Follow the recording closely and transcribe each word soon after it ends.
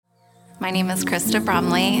My name is Krista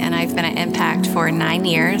Bromley, and I've been at Impact for 9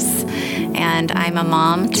 years, and I'm a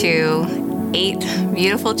mom to 8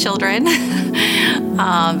 beautiful children,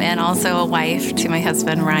 and also a wife to my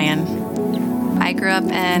husband, Ryan. I grew up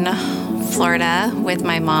in Florida with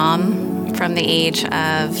my mom from the age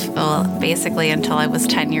of, basically until I was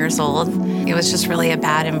 10 years old. It was just really a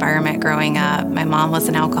bad environment growing up. My mom was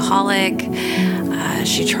an alcoholic.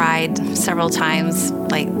 She tried several times,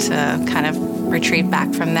 to kind of retrieve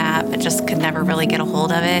back from that, but just could never really get a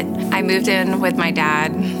hold of it. I moved in with my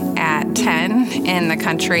dad at 10 in the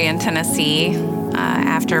country in Tennessee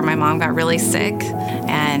after my mom got really sick,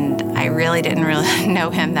 and I really didn't know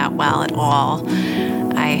him that well at all.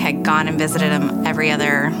 I had gone and visited him every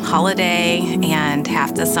other holiday and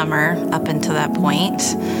half the summer up until that point.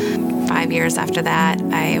 5 years after that,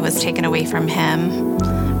 I was taken away from him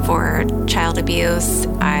for child abuse.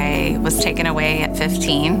 I was taken away at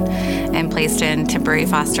 15 and placed in temporary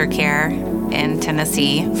foster care in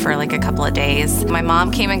Tennessee for a couple of days. My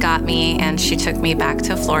mom came and got me, and she took me back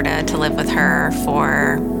to Florida to live with her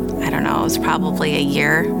for, it was probably a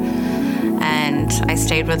year. And I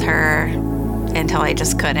stayed with her until I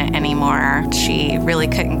just couldn't anymore. She really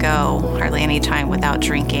couldn't go hardly any time without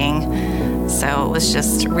drinking. So it was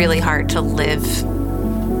just really hard to live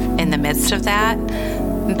in the midst of that.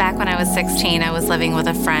 Back when I was 16, I was living with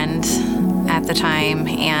a friend at the time,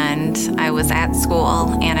 and I was at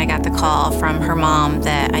school, and I got the call from her mom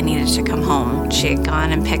that I needed to come home. She had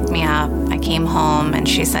gone and picked me up. I came home, and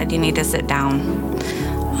she said, "You need to sit down."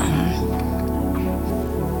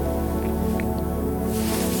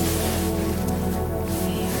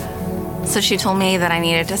 So she told me that I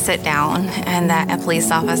needed to sit down and that a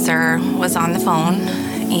police officer was on the phone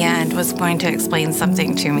and was going to explain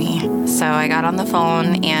something to me. So I got on the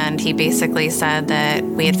phone, and he basically said that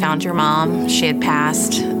we had found your mom. She had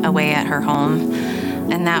passed away at her home.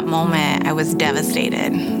 In that moment, I was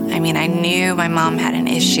devastated. I knew my mom had an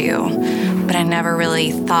issue, but I never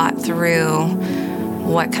really thought through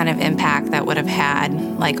what kind of impact that would have had,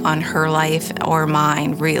 on her life or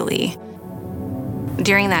mine, really.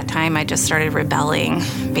 During that time, I just started rebelling,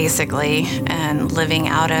 basically, and living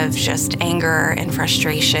out of just anger and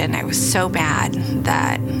frustration. I was so bad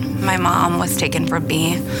that my mom was taken from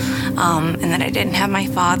me, and that I didn't have my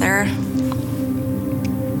father.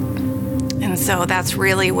 And so that's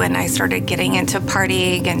really when I started getting into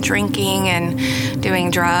partying and drinking and doing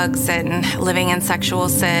drugs and living in sexual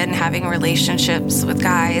sin, having relationships with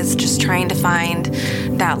guys, just trying to find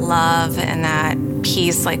that love and that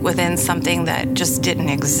peace within something that just didn't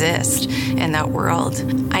exist in that world.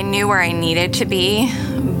 I knew where I needed to be,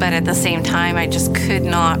 but at the same time, I just could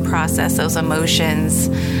not process those emotions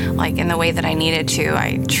in the way that I needed to.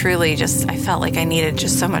 I felt like I needed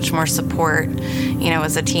just so much more support,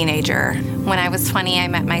 as a teenager. When I was 20, I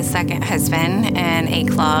met my second husband in a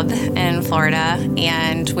club in Florida,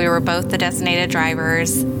 and we were both the designated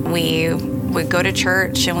drivers. We would go to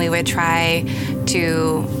church, and we would try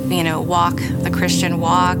to, walk the Christian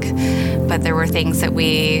walk, but there were things that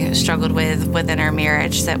we struggled with within our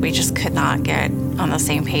marriage that we just could not get on the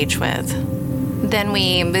same page with. Then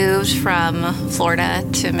we moved from Florida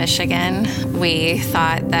to Michigan. We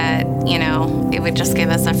thought that, it would just give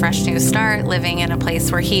us a fresh new start living in a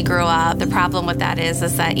place where he grew up. The problem with that is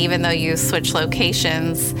that even though you switch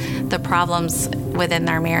locations, the problems within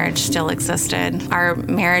our marriage still existed. Our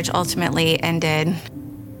marriage ultimately ended.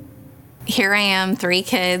 Here I am, 3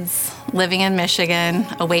 kids, living in Michigan,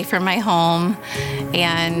 away from my home,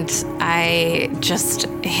 and I just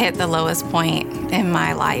hit the lowest point in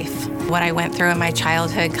my life. What I went through in my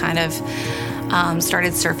childhood kind of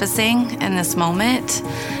started surfacing in this moment.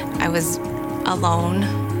 I was alone.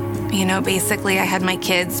 Basically I had my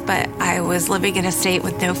kids, but I was living in a state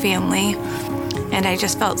with no family, and I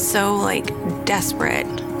just felt so desperate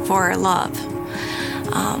for love.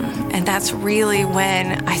 And that's really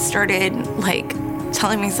when I started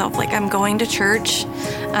telling myself I'm going to church.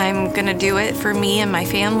 I'm gonna do it for me and my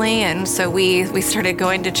family. And so we started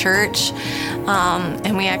going to church,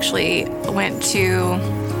 and we actually went to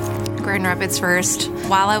Grand Rapids First.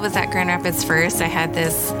 While I was at Grand Rapids First, I had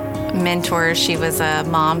this mentor. She was a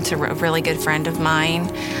mom to a really good friend of mine,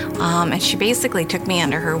 and she basically took me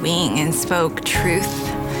under her wing and spoke truth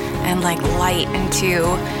and light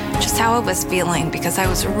into just how I was feeling, because I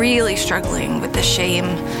was really struggling with the shame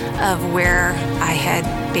of where I had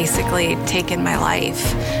basically taken my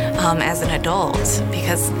life as an adult.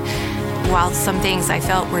 Because while some things I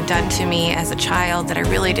felt were done to me as a child that I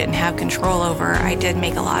really didn't have control over, I did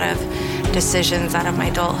make a lot of decisions out of my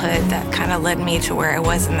adulthood that kind of led me to where I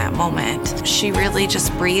was in that moment. She really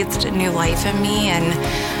just breathed a new life in me, and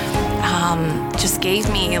just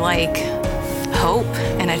gave me like hope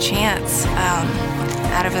and a chance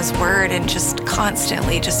out of his word, and just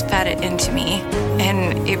constantly just fed it into me.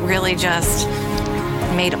 And it really just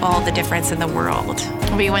made all the difference in the world.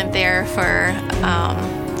 We went there for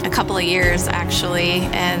a couple of years actually,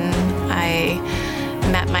 and I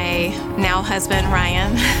met my now husband,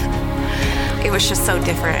 Ryan. It was just so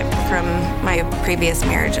different from my previous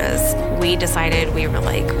marriages. We decided, we were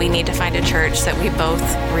like, we need to find a church that we both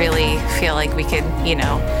really feel like we could,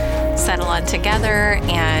 settle on together.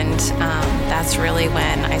 And that's really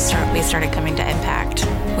when we started coming to Impact.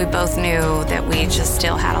 We both knew that we just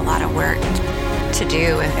still had a lot of work to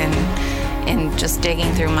do, and just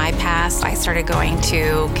digging through my past, I started going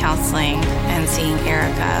to counseling and seeing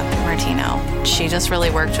Erica Martino. She just really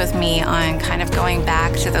worked with me on kind of going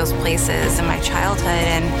back to those places in my childhood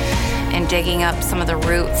and digging up some of the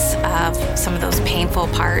roots of some of those painful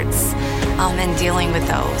parts, and dealing with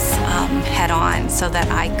those head on, so that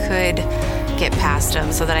I could get past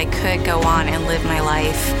them, so that I could go on and live my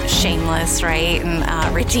life shameless, right,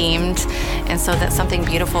 and redeemed, and so that something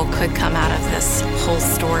beautiful could come out of this whole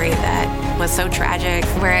story that was so tragic.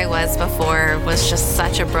 Where I was before was just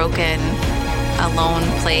such a broken, alone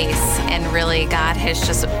place, and really God has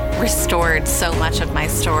just restored so much of my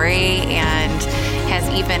story and has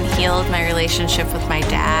even healed my relationship with my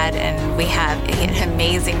dad, and we have an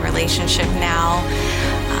amazing relationship now,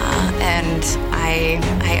 and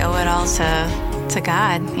I owe it all to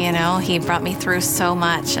God. He brought me through so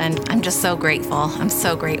much, and I'm just so grateful. I'm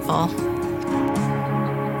so grateful.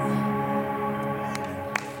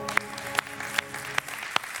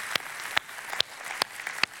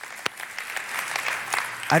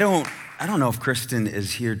 I don't know if Kristen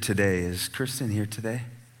is here today. Is Kristen here today?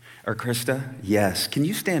 Or Krista? Yes. Can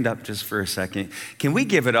you stand up just for a second? Can we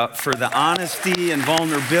give it up for the honesty and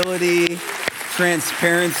vulnerability,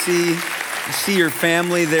 transparency? I see your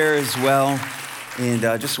family there as well, and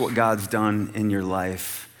just what God's done in your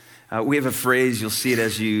life. We have a phrase, you'll see it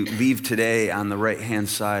as you leave today on the right-hand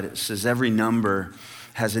side. It says, every number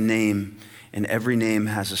has a name, and every name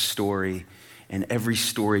has a story, and every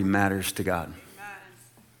story matters to God.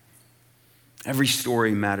 Every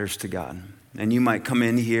story matters to God. And you might come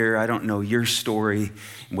in here, I don't know your story,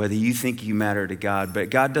 whether you think you matter to God, but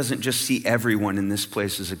God doesn't just see everyone in this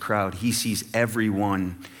place as a crowd. He sees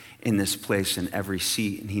everyone in this place in every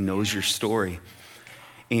seat, and he knows your story.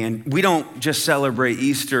 And we don't just celebrate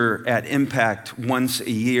Easter at Impact once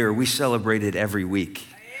a year, we celebrate it every week.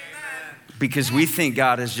 Because we think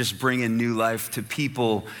God is just bringing new life to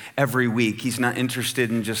people every week. He's not interested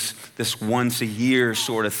in just this once a year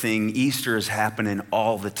sort of thing. Easter is happening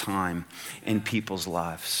all the time in people's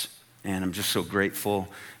lives. And I'm just so grateful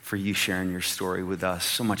for you sharing your story with us.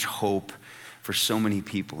 So much hope for so many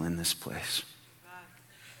people in this place.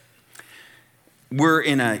 We're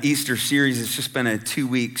in an Easter series. It's just been a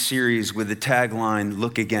 2-week series with the tagline,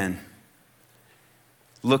 Look Again.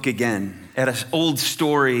 Look again at an old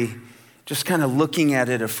story, just kind of looking at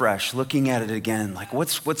it afresh, looking at it again. Like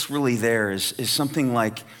what's really there? Is something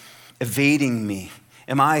like evading me?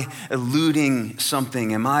 Am I eluding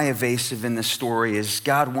something? Am I evasive in the story? Is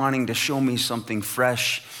God wanting to show me something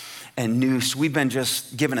fresh and new? So we've been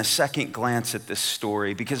just given a second glance at this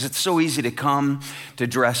story because it's so easy to come, to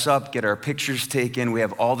dress up, get our pictures taken. We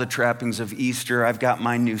have all the trappings of Easter. I've got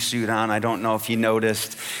my new suit on. I don't know if you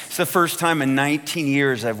noticed. It's the first time in 19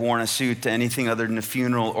 years I've worn a suit to anything other than a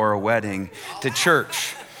funeral or a wedding to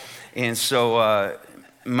church. And so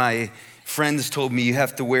my friends told me you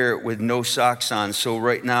have to wear it with no socks on. So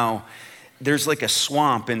right now, there's like a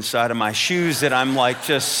swamp inside of my shoes that I'm like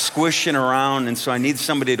just squishing around. And so I need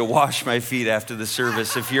somebody to wash my feet after the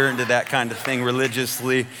service if you're into that kind of thing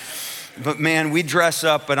religiously. But man, we dress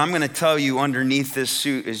up, but I'm going to tell you underneath this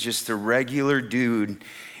suit is just a regular dude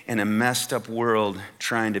in a messed up world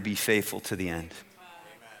trying to be faithful to the end.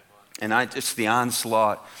 And just the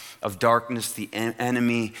onslaught of darkness, the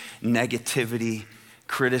enemy, negativity,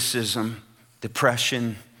 criticism,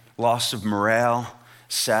 depression, loss of morale,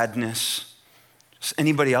 sadness. Does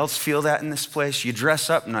anybody else feel that in this place? You dress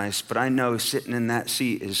up nice, but I know sitting in that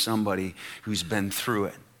seat is somebody who's been through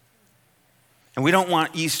it. And we don't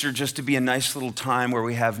want Easter just to be a nice little time where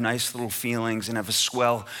we have nice little feelings and have a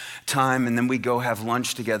swell time and then we go have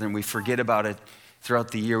lunch together and we forget about it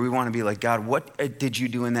throughout the year. We want to be like, God, what did you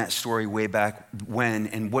do in that story way back when,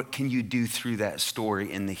 and what can you do through that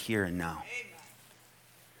story in the here and now?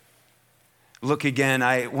 Look again,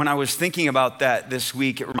 when I was thinking about that this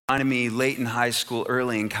week, it reminded me late in high school,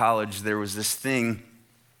 early in college, there was this thing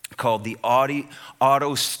called the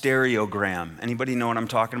autostereogram. Anybody know what I'm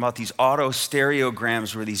talking about? These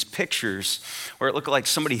autostereograms were these pictures where it looked like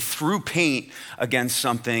somebody threw paint against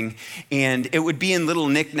something, and it would be in little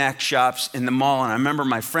knick-knack shops in the mall. And I remember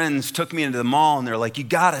my friends took me into the mall, and they're like, you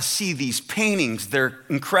gotta see these paintings. They're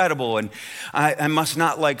incredible. And I must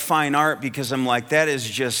not like fine art because I'm like, that is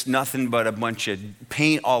just nothing but a bunch of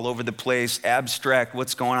paint all over the place, abstract,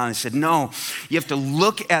 what's going on? I said, no, you have to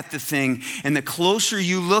look at the thing, and the closer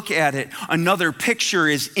you look at it, another picture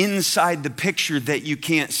is inside the picture that you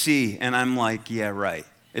can't see. And I'm like, yeah, right.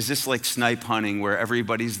 Is this like snipe hunting where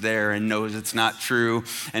everybody's there and knows it's not true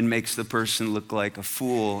and makes the person look like a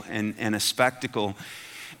fool and a spectacle?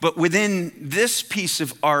 But within this piece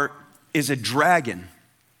of art is a dragon,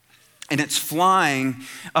 and it's flying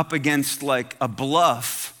up against like a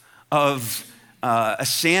bluff of a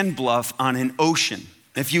sand bluff on an ocean.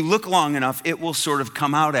 If you look long enough, it will sort of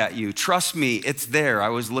come out at you. Trust me, it's there. I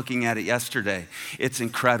was looking at it yesterday. It's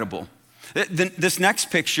incredible. This next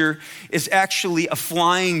picture is actually a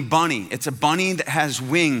flying bunny. It's a bunny that has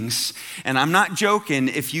wings. And I'm not joking.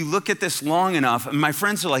 If you look at this long enough, and my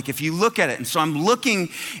friends are like, if you look at it. And so I'm looking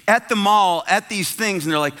at the mall at these things,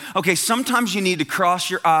 and they're like, okay, sometimes you need to cross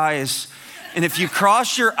your eyes. And if you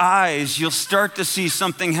cross your eyes, you'll start to see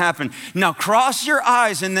something happen. Now cross your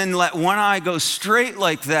eyes and then let one eye go straight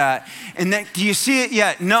like that. And then, do you see it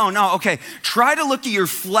yet? No, okay. Try to look at your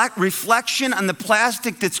reflection on the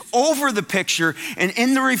plastic that's over the picture, and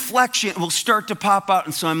in the reflection, it will start to pop out.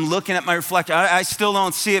 And so I'm looking at my reflection. I still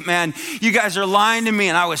don't see it, man. You guys are lying to me,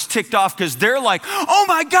 and I was ticked off because they're like, oh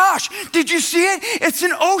my gosh, did you see it? It's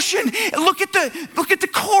an ocean. Look at the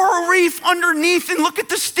coral reef underneath, and look at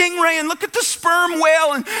the stingray, and look at the sperm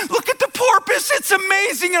whale, and look at the porpoise. It's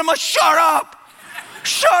amazing. And I'm like, shut up.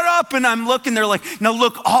 And I'm looking, they're like, now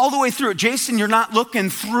look all the way through it. Jason, you're not looking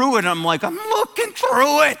through it. I'm like, I'm looking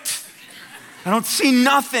through it. I don't see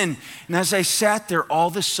nothing. And as I sat there, all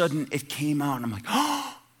of a sudden it came out, and I'm like,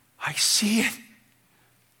 oh, I see it.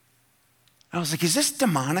 I was like, is this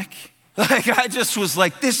demonic? Like, I just was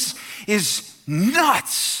like, this is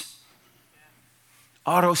nuts.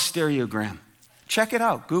 Autostereogram. Check it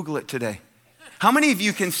out. Google it today. How many of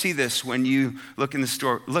you can see this when you look in the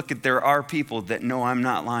store? Look, there are people that know I'm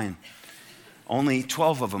not lying. Only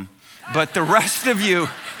 12 of them. But the rest of you,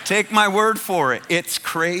 take my word for it. It's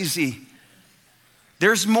crazy.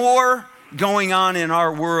 There's more going on in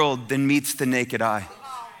our world than meets the naked eye.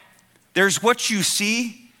 There's what you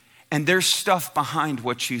see, and there's stuff behind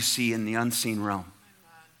what you see in the unseen realm.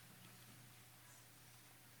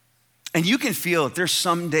 And you can feel it. There's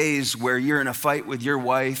some days where you're in a fight with your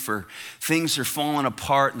wife, or things are falling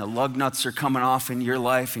apart and the lug nuts are coming off in your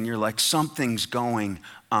life, and you're like, something's going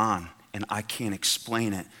on and I can't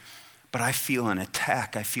explain it. But I feel an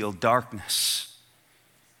attack. I feel darkness.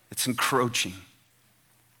 It's encroaching.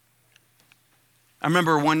 I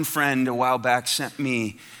remember one friend a while back sent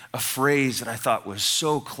me a phrase that I thought was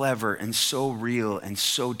so clever and so real and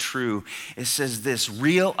so true. It says this: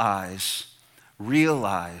 realize.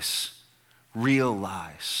 Realize. They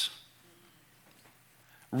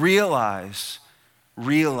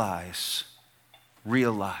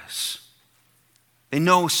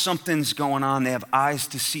know something's going on. They have eyes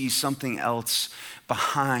to see something else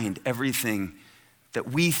behind everything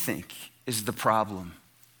that we think is the problem.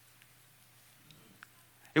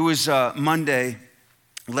 It was Monday,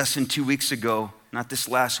 less than 2 weeks ago, not this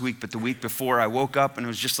last week, but the week before. I woke up and it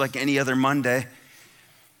was just like any other Monday.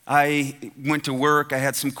 I went to work. I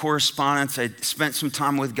had some correspondence. I spent some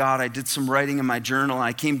time with God. I did some writing in my journal.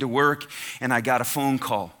 I came to work and I got a phone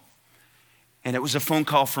call. And it was a phone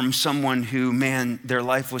call from someone who, man, their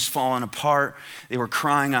life was falling apart. They were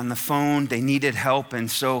crying on the phone. They needed help.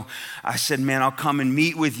 And so I said, man, I'll come and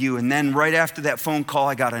meet with you. And then right after that phone call,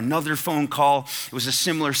 I got another phone call. It was a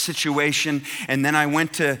similar situation. And then I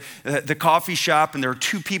went to the coffee shop, and there were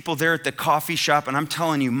two people there at the coffee shop. And I'm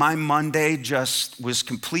telling you, my Monday just was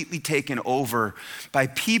completely taken over by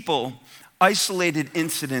people, isolated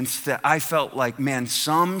incidents that I felt like, man,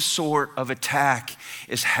 some sort of attack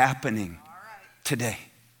is happening today.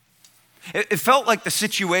 It felt like the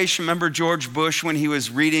situation, remember George Bush when he was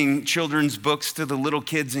reading children's books to the little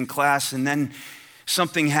kids in class, and then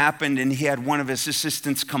something happened and he had one of his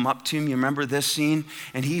assistants come up to him. You remember this scene?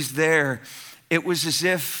 And he's there. It was as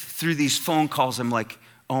if through these phone calls, I'm like,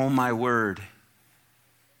 oh my word.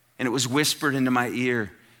 And it was whispered into my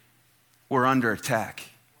ear, we're under attack.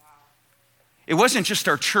 It wasn't just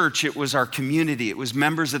our church, it was our community. It was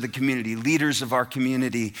members of the community, leaders of our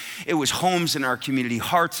community. It was homes in our community,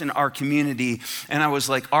 hearts in our community. And I was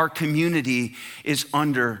like, our community is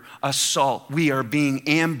under assault. We are being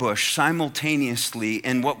ambushed simultaneously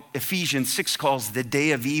in what Ephesians 6 calls the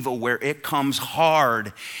day of evil, where it comes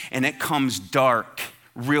hard and it comes dark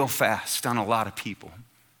real fast on a lot of people.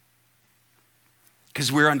 Because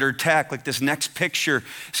we're under attack. Like this next picture,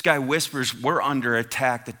 this guy whispers, we're under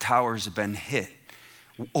attack. The towers have been hit.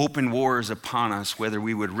 Open war is upon us, whether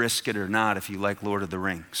we would risk it or not, if you like Lord of the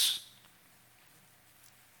Rings.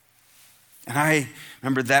 And I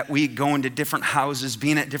remember that week going to different houses,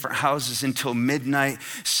 being at different houses until midnight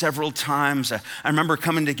several times. I remember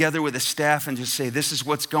coming together with the staff and just say, this is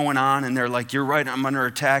what's going on. And they're like, you're right, I'm under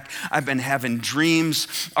attack. I've been having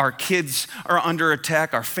dreams. Our kids are under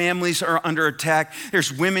attack. Our families are under attack.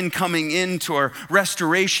 There's women coming into our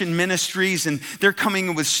restoration ministries, and they're coming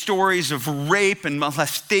in with stories of rape and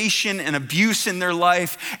molestation and abuse in their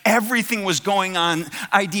life. Everything was going on.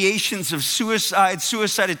 Ideations of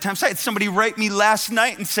suicide attempts. I had somebody write me last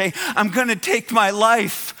night and say, I'm going to take my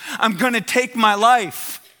life. I'm going to take my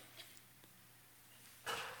life.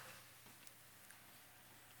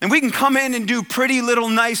 And we can come in and do pretty little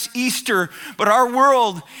nice Easter, but our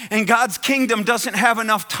world and God's kingdom doesn't have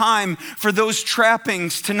enough time for those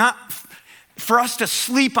trappings for us to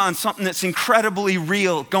sleep on something that's incredibly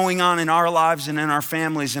real going on in our lives and in our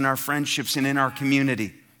families and our friendships and in our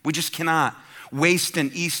community. We just cannot waste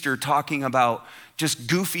an Easter talking about just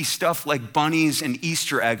goofy stuff like bunnies and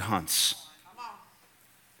Easter egg hunts.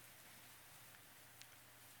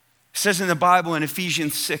 It says in the Bible in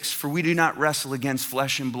Ephesians 6, for we do not wrestle against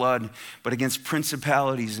flesh and blood, but against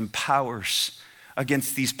principalities and powers,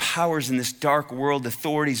 against these powers in this dark world,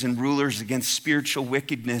 authorities and rulers, against spiritual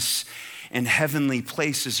wickedness in heavenly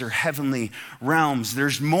places or heavenly realms.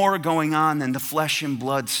 There's more going on than the flesh and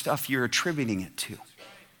blood stuff you're attributing it to.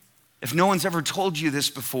 If no one's ever told you this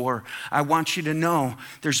before, I want you to know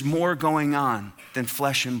there's more going on than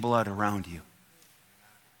flesh and blood around you.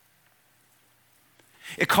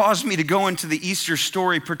 It caused me to go into the Easter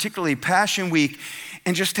story, particularly Passion Week,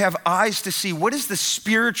 and just have eyes to see what is the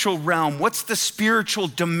spiritual realm, what's the spiritual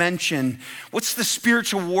dimension, what's the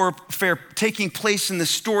spiritual warfare taking place in the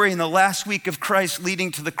story in the last week of Christ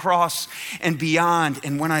leading to the cross and beyond.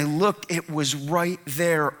 And when I looked, it was right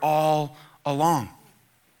there all along.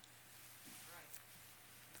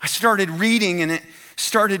 I started reading, and it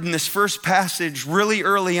started in this first passage really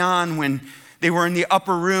early on when they were in the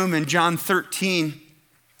upper room in John 13.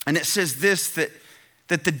 And it says this, that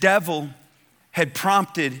the devil had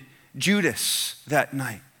prompted Judas that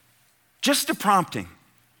night. Just a prompting.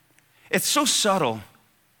 It's so subtle.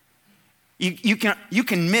 You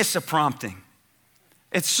can miss a prompting.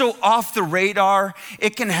 It's so off the radar.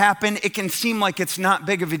 It can happen. It can seem like it's not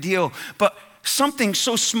big of a deal. But something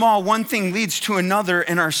so small, one thing leads to another,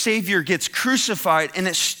 and our Savior gets crucified, and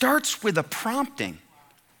it starts with a prompting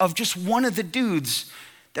of just one of the dudes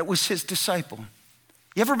that was his disciple.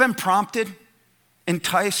 You ever been prompted,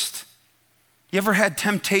 enticed? You ever had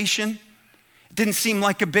temptation? It didn't seem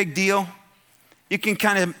like a big deal. You can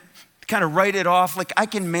kind of write it off like, I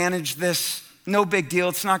can manage this. No big deal.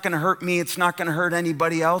 It's not going to hurt me. It's not going to hurt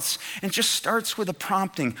anybody else. And it just starts with a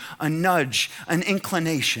prompting, a nudge, an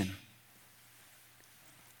inclination.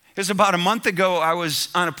 It was about a month ago, I was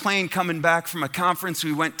on a plane coming back from a conference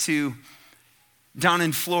we went to down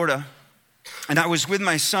in Florida. And I was with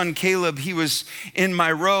my son, Caleb. He was in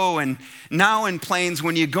my row. And now in planes,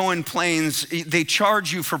 when you go in planes, they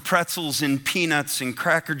charge you for pretzels and peanuts and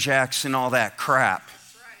Cracker Jacks and all that crap.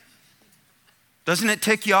 Doesn't it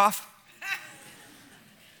tick you off?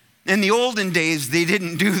 In the olden days, they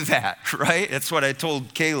didn't do that, right? That's what I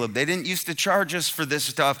told Caleb. They didn't used to charge us for this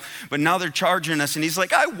stuff, but now they're charging us. And he's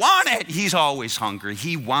like, I want it. He's always hungry.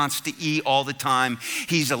 He wants to eat all the time.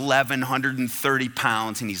 He's 130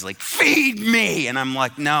 pounds, and he's like, feed me. And I'm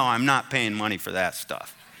like, no, I'm not paying money for that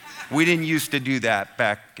stuff. We didn't used to do that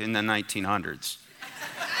back in the 1900s.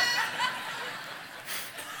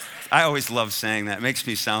 I always love saying that. It makes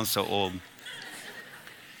me sound so old.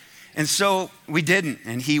 And so we didn't,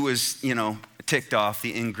 and he was, ticked off,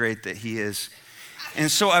 the ingrate that he is. And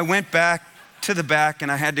so I went back to the back, and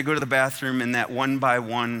I had to go to the bathroom in that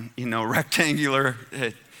 1x1, rectangular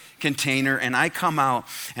container. And I come out,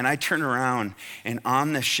 and I turn around, and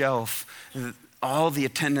on the shelf, all the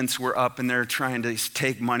attendants were up, and they're trying to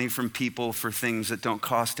take money from people for things that don't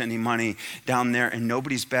cost any money down there, and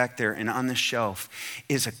nobody's back there. And on the shelf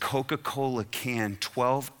is a Coca-Cola can,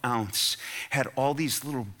 12 ounce, had all these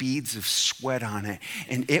little beads of sweat on it.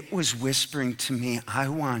 And it was whispering to me, I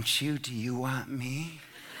want you, do you want me?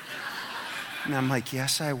 And I'm like,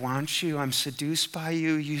 yes, I want you. I'm seduced by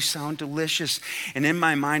you. You sound delicious. And in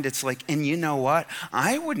my mind, it's like, and you know what?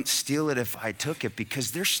 I wouldn't steal it if I took it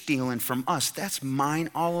because they're stealing from us. That's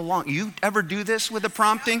mine all along. You ever do this with a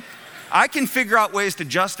prompting? I can figure out ways to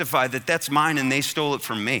justify that that's mine and they stole it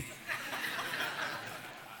from me.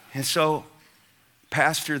 And so,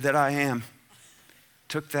 pastor that I am,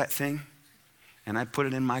 took that thing and I put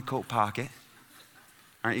it in my coat pocket.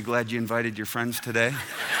 Aren't you glad you invited your friends today?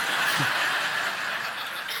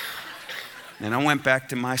 And I went back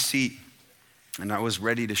to my seat and I was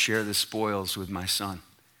ready to share the spoils with my son.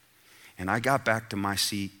 And I got back to my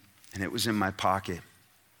seat and it was in my pocket.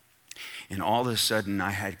 And all of a sudden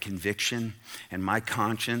I had conviction and my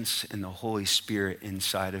conscience and the Holy Spirit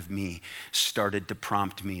inside of me started to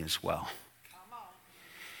prompt me as well.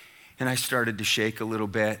 And I started to shake a little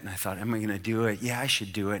bit and I thought, am I gonna do it? Yeah, I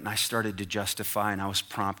should do it. And I started to justify and I was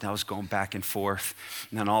prompt. I was going back and forth.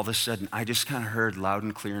 And then all of a sudden, I just kind of heard loud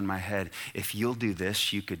and clear in my head, if you'll do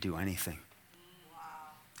this, you could do anything. Wow.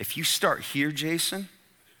 If you start here, Jason,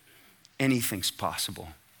 anything's possible.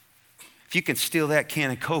 If you can steal that can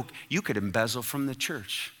of Coke, you could embezzle from the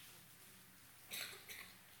church.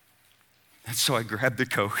 And so I grabbed the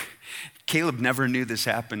Coke. Caleb never knew this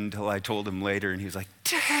happened until I told him later, and he was like,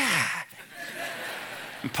 Dad.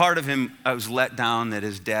 And part of him, I was let down that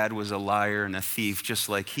his dad was a liar and a thief, just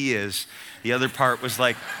like he is. The other part was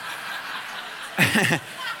like,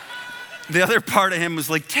 the other part of him was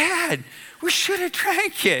like, Dad, we should have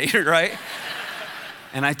drank it, right?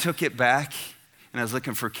 And I took it back, and I was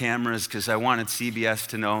looking for cameras because I wanted CBS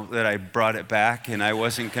to know that I brought it back and I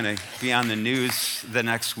wasn't going to be on the news the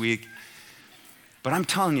next week. But I'm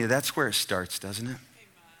telling you, that's where it starts, doesn't it?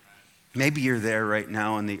 Maybe you're there right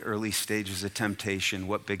now in the early stages of temptation.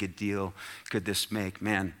 What big a deal could this make?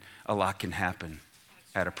 Man, a lot can happen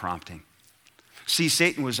at a prompting. See,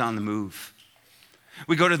 Satan was on the move.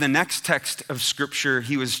 We go to the next text of Scripture.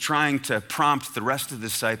 He was trying to prompt the rest of the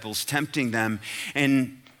disciples, tempting them.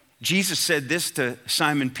 And Jesus said this to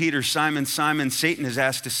Simon Peter, Simon, Simon, Satan has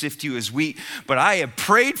asked to sift you as wheat, but I have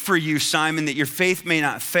prayed for you, Simon, that your faith may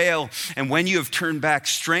not fail. And when you have turned back,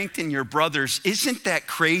 strengthen your brothers. Isn't that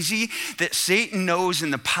crazy that Satan knows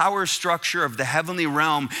in the power structure of the heavenly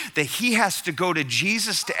realm that he has to go to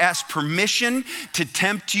Jesus to ask permission to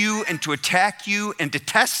tempt you and to attack you and to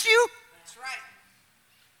test you? That's right.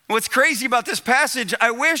 What's crazy about this passage,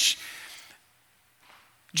 I wish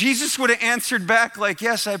Jesus would have answered back like,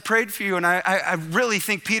 yes, I prayed for you. And I really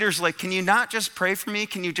think Peter's like, can you not just pray for me?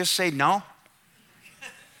 Can you just say no?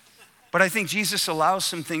 But I think Jesus allows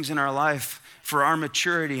some things in our life for our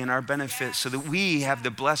maturity and our benefit so that we have the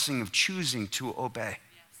blessing of choosing to obey. Yes,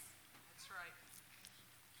 that's right.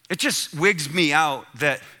 It just wigs me out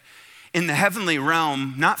that in the heavenly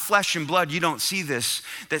realm, not flesh and blood, you don't see this,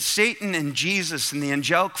 that Satan and Jesus and the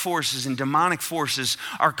angelic forces and demonic forces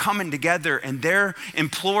are coming together and they're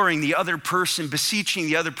imploring the other person, beseeching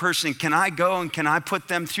the other person, can I go and can I put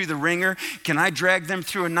them through the ringer? Can I drag them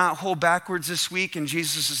through a knothole backwards this week? And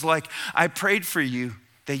Jesus is like, I prayed for you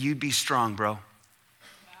that you'd be strong, bro.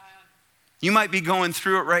 You might be going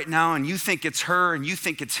through it right now and you think it's her and you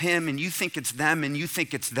think it's him and you think it's them and you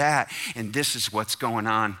think it's that. And this is what's going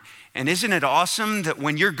on. And isn't it awesome that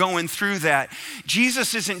when you're going through that,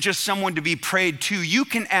 Jesus isn't just someone to be prayed to. You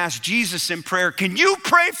can ask Jesus in prayer, can you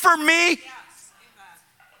pray for me?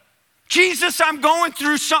 Jesus, I'm going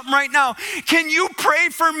through something right now. Can you pray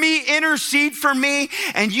for me, intercede for me?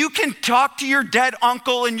 And you can talk to your dead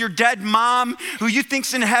uncle and your dead mom who you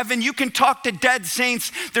think's in heaven. You can talk to dead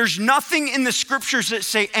saints. There's nothing in the scriptures that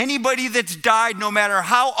say anybody that's died, no matter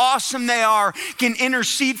how awesome they are, can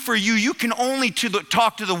intercede for you. You can only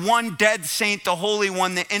talk to the one dead saint, the Holy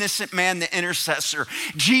One, the innocent man, the intercessor,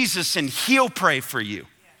 Jesus, and he'll pray for you.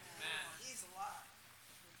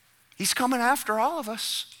 He's coming after all of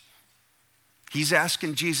us. He's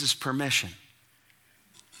asking Jesus permission.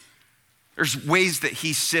 There's ways that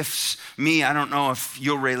he sifts me. I don't know if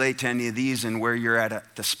you'll relate to any of these and where you're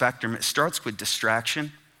at the spectrum. It starts with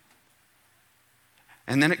distraction.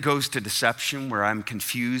 And then it goes to deception where I'm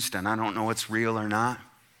confused and I don't know what's real or not.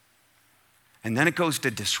 And then it goes to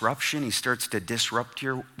disruption. He starts to disrupt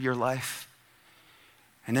your life.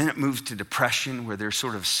 And then it moves to depression where there's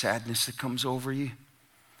sort of sadness that comes over you.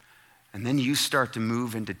 And then you start to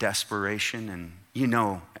move into desperation, and you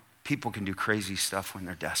know people can do crazy stuff when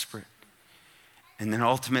they're desperate. And then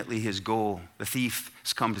ultimately his goal, the thief,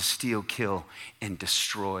 has come to steal, kill, and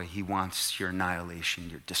destroy. He wants your annihilation,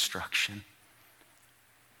 your destruction.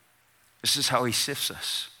 This is how he sifts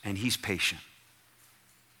us, and he's patient.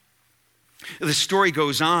 The story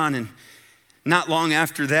goes on, and not long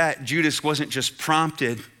after that, Judas wasn't just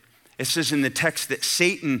prompted. It says in the text that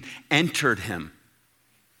Satan entered him.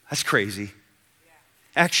 That's crazy.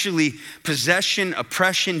 Actually, possession,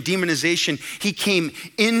 oppression, demonization, he came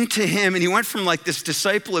into him and he went from like this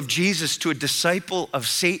disciple of Jesus to a disciple of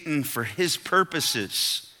Satan for his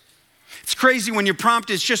purposes. It's crazy when you're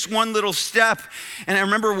prompted, it's just one little step. And I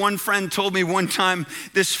remember one friend told me one time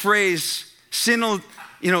this phrase, sin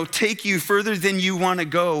will, take you further than you want to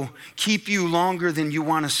go, keep you longer than you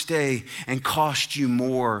want to stay, and cost you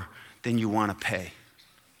more than you want to pay.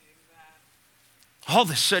 All of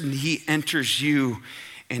a sudden, he enters you,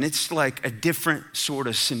 and it's like a different sort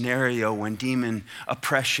of scenario when demon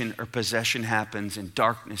oppression or possession happens and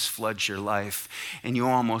darkness floods your life, and you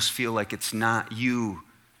almost feel like it's not you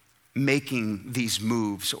making these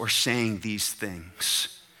moves or saying these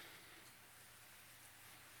things.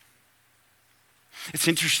 It's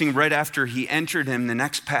interesting, right after he entered him, the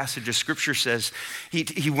next passage of scripture says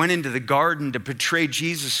he went into the garden to betray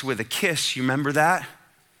Jesus with a kiss. You remember that?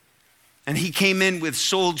 And he came in with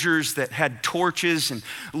soldiers that had torches and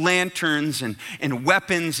lanterns and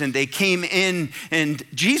weapons, and they came in, and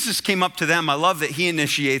Jesus came up to them. I love that he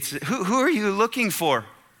initiates it. Who are you looking for?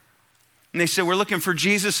 And they said, we're looking for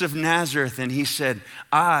Jesus of Nazareth. And he said,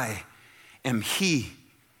 I am he.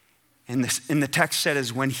 And the text said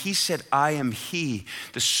is when he said, I am he,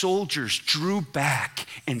 the soldiers drew back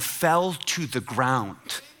and fell to the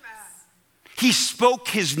ground. He spoke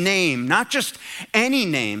his name, not just any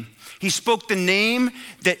name. He spoke the name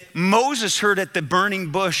that Moses heard at the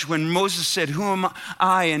burning bush when Moses said, who am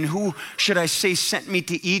I and who should I say sent me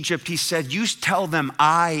to Egypt? He said, you tell them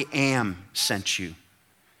I am sent you.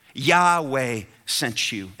 Yahweh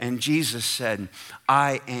sent you. And Jesus said,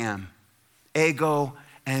 I am. Ego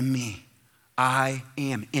eimi. I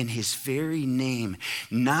am. In his very name,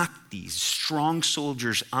 knocked these strong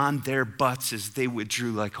soldiers on their butts as they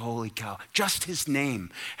withdrew like, holy cow. Just his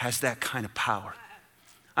name has that kind of power.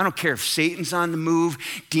 I don't care if Satan's on the move,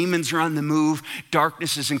 demons are on the move,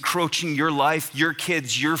 darkness is encroaching your life, your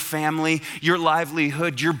kids, your family, your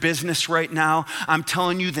livelihood, your business right now. I'm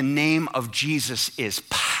telling you, the name of Jesus is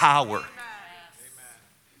power. Amen.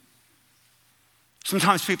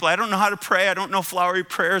 Sometimes people, I don't know how to pray, I don't know flowery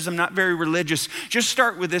prayers, I'm not very religious. Just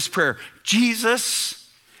start with this prayer. Jesus,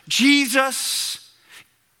 Jesus,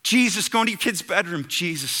 Jesus. Go into your kid's bedroom.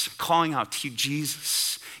 Jesus, calling out to you,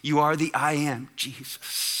 Jesus. You are the I am,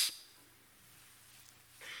 Jesus.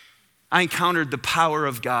 I encountered the power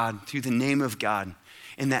of God through the name of God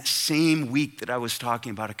in that same week that I was talking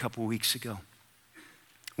about a couple weeks ago.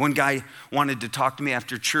 One guy wanted to talk to me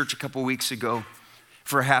after church a couple weeks ago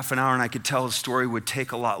for a half an hour, and I could tell his story would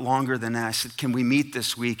take a lot longer than that. I said, can we meet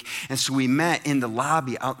this week? And so we met in the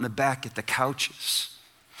lobby out in the back at the couches.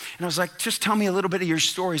 And I was like, just tell me a little bit of your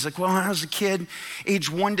story. He's like, well, when I was a kid, age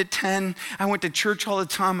 1 to 10, I went to church all the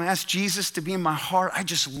time. I asked Jesus to be in my heart. I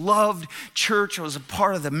just loved church. I was a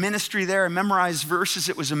part of the ministry there. I memorized verses.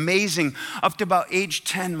 It was amazing. Up to about age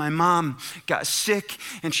 10, my mom got sick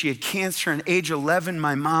and she had cancer. And age 11,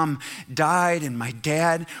 my mom died and my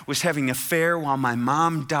dad was having an affair while my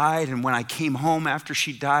mom died. And when I came home after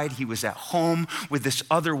she died, he was at home with this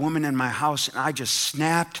other woman in my house. And I just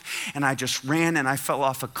snapped and I just ran and I fell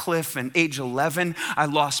off a cliff. And age 11, I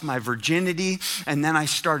lost my virginity. And then I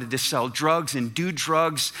started to sell drugs and do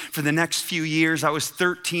drugs for the next few years. I was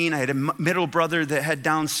 13. I had a middle brother that had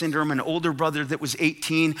Down syndrome, an older brother that was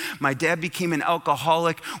 18. My dad became an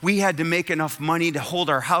alcoholic. We had to make enough money to hold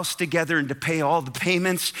our house together and to pay all the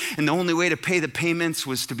payments. And the only way to pay the payments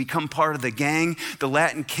was to become part of the gang, the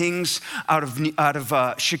Latin Kings out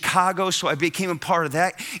of Chicago. So I became a part of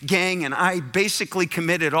that gang. And I basically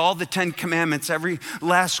committed all the 10 commandments, every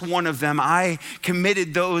last one of them. I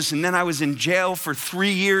committed those, and then I was in jail for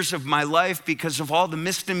 3 years of my life because of all the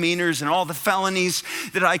misdemeanors and all the felonies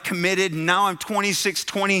that I committed. And now I'm 26,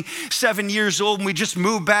 27 years old, and we just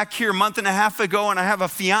moved back here a month and a half ago, and I have a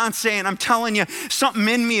fiance, and I'm telling you, something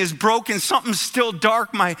in me is broken. Something's still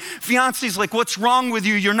dark. My fiance's like, what's wrong with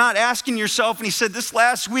you? You're not asking yourself. And he said, this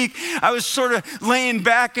last week, I was sort of laying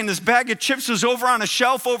back, and this bag of chips was over on a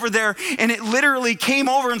shelf over there, and it literally came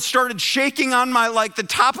over and started shaking on my, like,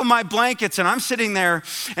 the top of my blankets. And I'm sitting there,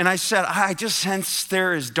 and I said, I just sense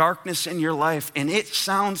there is darkness in your life. And it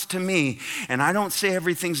sounds to me, and I don't say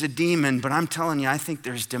everything's a demon, but I'm telling you, I think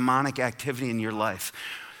there's demonic activity in your life.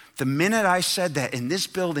 The minute I said that in this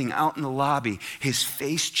building out in the lobby, his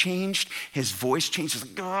face changed, his voice changed. He's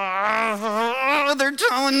like, oh, they're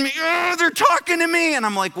telling me, oh, they're talking to me. And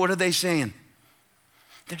I'm like, what are they saying?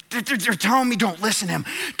 They're telling me, don't listen to him.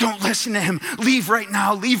 Don't listen to him. Leave right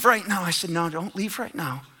now. Leave right now. I said, no, don't leave right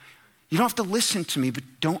now. You don't have to listen to me, but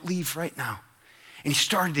don't leave right now. And he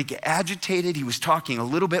started to get agitated. He was talking a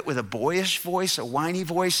little bit with a boyish voice, a whiny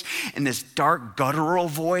voice, and this dark guttural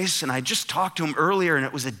voice. And I just talked to him earlier and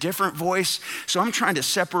it was a different voice. So I'm trying to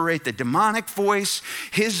separate the demonic voice,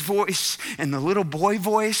 his voice, and the little boy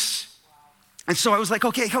voice. And so I was like,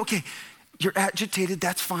 okay, you're agitated,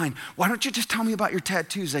 that's fine. Why don't you just tell me about your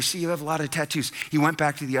tattoos? I see you have a lot of tattoos. He went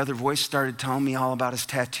back to the other voice, started telling me all about his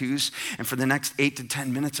tattoos. And for the next 8 to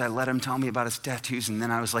 10 minutes, I let him tell me about his tattoos. And then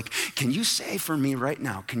I was like, can you say for me right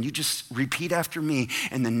now, can you just repeat after me,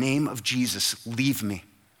 in the name of Jesus, leave me?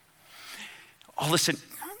 All of a sudden,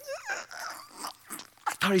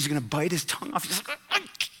 I thought he was gonna bite his tongue off. He's like, I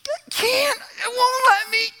can't, it won't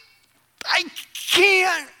let me, I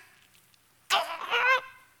can't.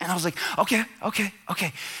 And I was like, okay.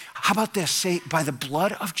 How about this? Say, by the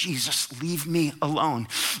blood of Jesus, leave me alone.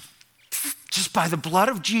 Just by the blood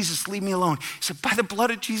of Jesus, leave me alone. He said, by the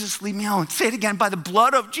blood of Jesus, leave me alone. Say it again, by the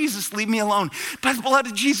blood of Jesus, leave me alone. By the blood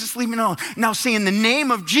of Jesus, leave me alone. Now say, in the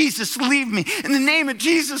name of Jesus, leave me. In the name of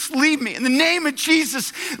Jesus, leave me. In the name of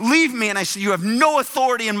Jesus, leave me. And I said, you have no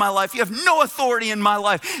authority in my life. You have no authority in my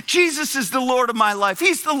life. Jesus is the Lord of my life.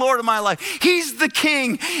 He's the Lord of my life. He's the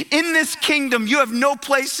King in this kingdom. You have no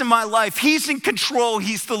place in my life. He's in control.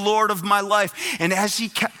 He's the Lord of my life. And as he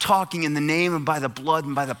kept talking in the name and by the blood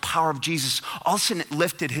and by the power of Jesus, all of a sudden it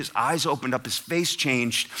lifted, his eyes opened up, his face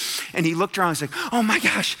changed, and he looked around and was like, oh my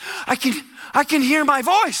gosh, I can hear my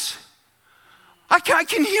voice. I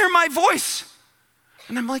can hear my voice.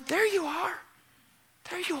 And I'm like, there you are.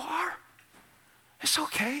 It's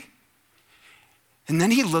okay. And then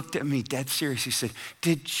he looked at me dead serious. He said,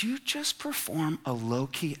 did you just perform a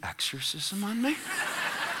low-key exorcism on me?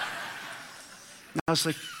 And I was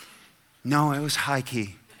like, no, it was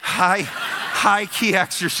high-key. High-key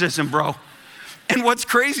exorcism, bro. And what's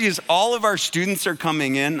crazy is all of our students are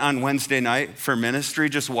coming in on Wednesday night for ministry,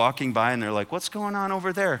 just walking by, and they're like, what's going on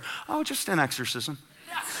over there? Oh, just an exorcism.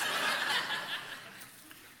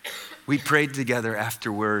 We prayed together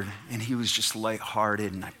afterward, and he was just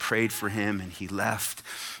lighthearted, and I prayed for him, and he left.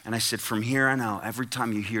 And I said, from here on out, every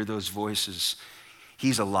time you hear those voices,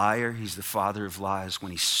 he's a liar. He's the father of lies.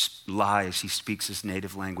 When he lies, he speaks his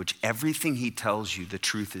native language. Everything he tells you, the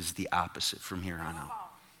truth is the opposite from here on out.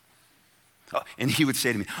 And he would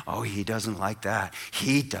say to me, oh, he doesn't like that.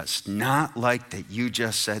 He does not like that you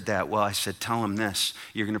just said that. Well, I said, tell him this.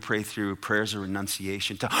 You're going to pray through prayers of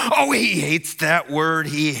renunciation. Oh, he hates that word.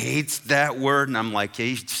 He hates that word. And I'm like, yeah,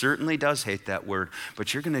 he certainly does hate that word.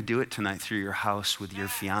 But you're going to do it tonight through your house with your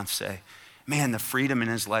fiance. Man, the freedom in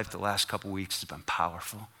his life the last couple weeks has been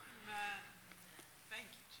powerful. Thank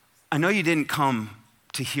you, Jesus. I know you didn't come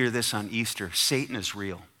to hear this on Easter. Satan is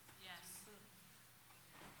real.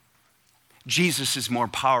 Jesus is more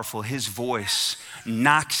powerful. His voice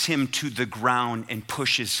knocks him to the ground and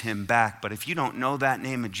pushes him back. But if you don't know that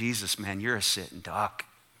name of Jesus, man, you're a sitting duck.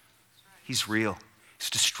 He's real. He's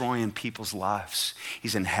destroying people's lives.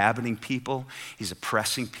 He's inhabiting people. He's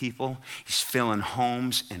oppressing people. He's filling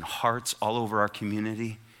homes and hearts all over our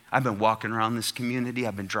community. I've been walking around this community.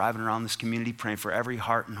 I've been driving around this community, praying for every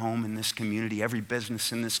heart and home in this community, every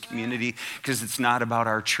business in this community, because it's not about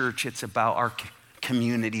our church. It's about our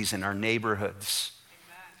communities and our neighborhoods.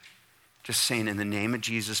 Amen. Just saying, in the name of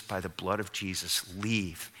Jesus, by the blood of Jesus,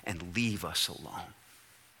 leave and leave us alone.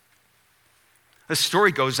 The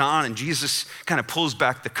story goes on, and Jesus kind of pulls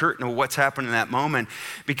back the curtain of what's happened in that moment,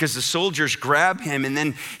 because the soldiers grab him, and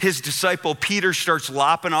then his disciple Peter starts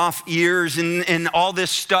lopping off ears and all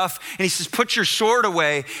this stuff. And he says, put your sword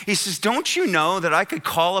away. He says, don't you know that I could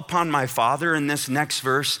call upon my Father in this next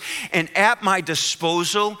verse, and at my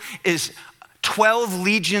disposal is 12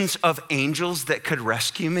 legions of angels that could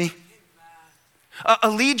rescue me? A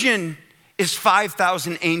legion is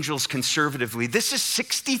 5,000 angels conservatively. This is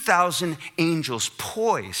 60,000 angels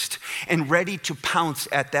poised and ready to pounce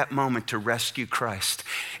at that moment to rescue Christ.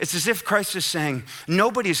 It's as if Christ is saying,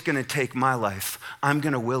 nobody's going to take my life. I'm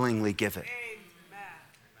going to willingly give it. Amen.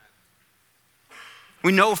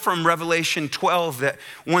 We know from Revelation 12 that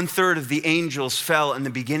 1/3 of the angels fell in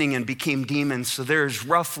the beginning and became demons. So there's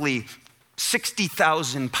roughly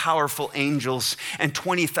 60,000 powerful angels and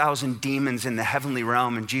 20,000 demons in the heavenly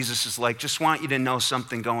realm. And Jesus is like, just want you to know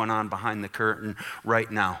something going on behind the curtain right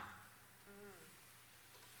now.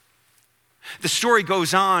 The story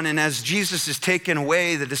goes on, and as Jesus is taken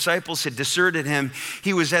away, the disciples had deserted him.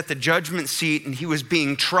 He was at the judgment seat and he was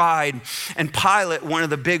being tried. And Pilate, one of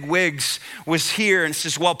the big wigs, was here. And it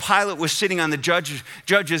says, while Pilate was sitting on the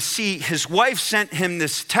judge's seat, his wife sent him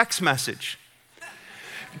this text message.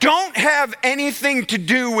 Don't have anything to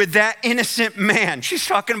do with that innocent man. She's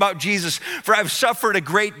talking about Jesus. For I've suffered a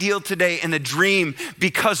great deal today in a dream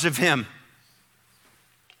because of him.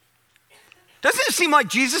 Doesn't it seem like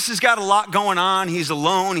Jesus has got a lot going on? He's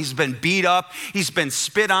alone. He's been beat up. He's been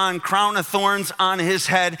spit on, crown of thorns on his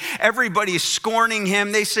head. Everybody's scorning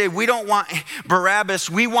him. They say, we don't want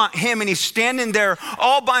Barabbas. We want him. And he's standing there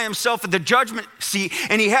all by himself at the judgment seat.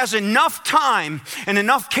 And he has enough time and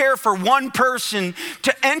enough care for one person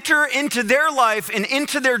to enter into their life and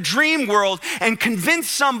into their dream world and convince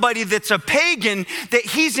somebody that's a pagan that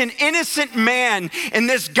he's an innocent man. And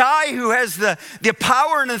this guy who has the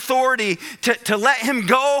power and authority to let him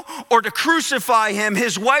go or to crucify him,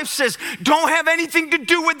 his wife says, don't have anything to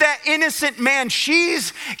do with that innocent man.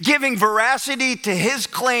 She's giving veracity to his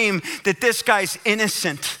claim that this guy's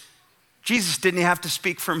innocent. Jesus didn't have to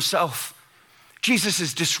speak for himself. Jesus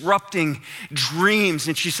is disrupting dreams.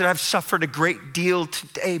 And she said, I've suffered a great deal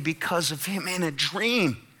today because of him in a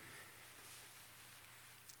dream.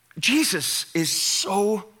 Jesus is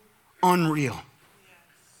so unreal.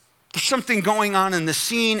 There's something going on in the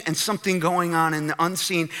seen and something going on in the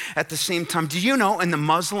unseen at the same time. Do you know in the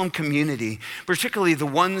Muslim community, particularly the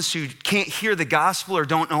ones who can't hear the gospel or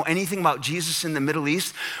don't know anything about Jesus in the Middle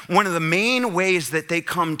East, one of the main ways that they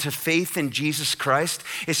come to faith in Jesus Christ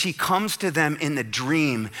is he comes to them in the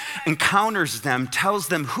dream, encounters them, tells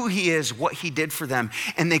them who he is, what he did for them,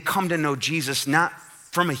 and they come to know Jesus not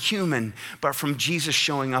from a human, but from Jesus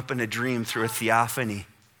showing up in a dream through a theophany.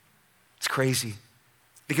 It's crazy.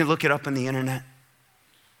 You can look it up on the internet.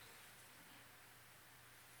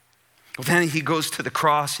 Well, then he goes to the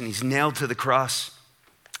cross and he's nailed to the cross.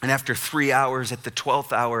 And after 3 hours, at the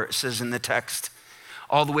 12th hour, it says in the text,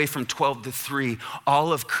 all the way from 12 to 3,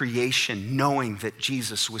 all of creation, knowing that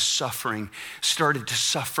Jesus was suffering, started to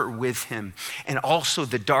suffer with him. And also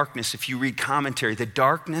the darkness, if you read commentary, the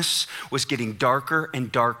darkness was getting darker and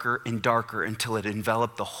darker and darker until it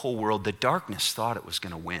enveloped the whole world. The darkness thought it was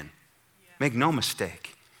going to win. Make no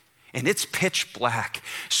mistake. And it's pitch black,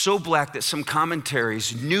 so black that some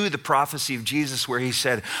commentaries knew the prophecy of Jesus where he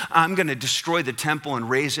said, I'm going to destroy the temple and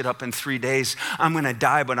raise it up in 3 days. I'm going to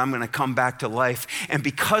die, but I'm going to come back to life. And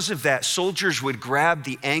because of that, soldiers would grab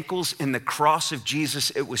the ankles in the cross of Jesus.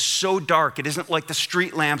 It was so dark. It isn't like the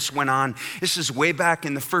street lamps went on. This is way back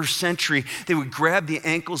in the first century. They would grab the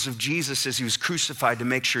ankles of Jesus as he was crucified to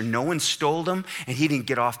make sure no one stole them and he didn't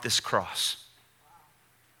get off this cross.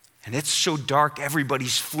 And it's so dark,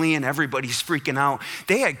 everybody's fleeing, everybody's freaking out.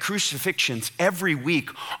 They had crucifixions every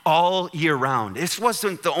week, all year round. This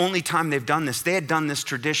wasn't the only time they've done this. They had done this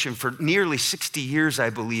tradition for nearly 60 years,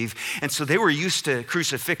 I believe. And so they were used to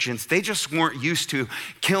crucifixions. They just weren't used to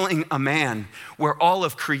killing a man where all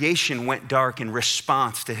of creation went dark in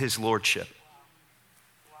response to his lordship.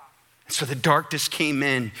 So the darkness came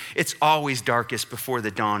in. It's always darkest before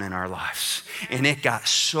the dawn in our lives. And it got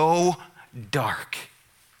so dark.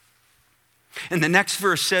 And the next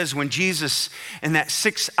verse says, when Jesus in that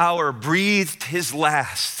 6th hour breathed his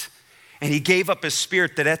last, and he gave up his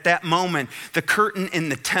spirit, that at that moment, the curtain in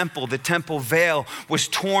the temple veil was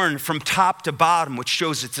torn from top to bottom, which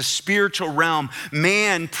shows it's a spiritual realm.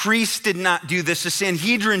 Man, priests did not do this. The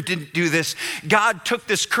Sanhedrin didn't do this. God took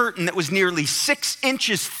this curtain that was nearly 6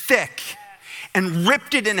 inches thick and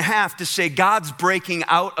ripped it in half to say God's breaking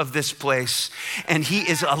out of this place and he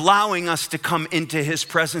is allowing us to come into his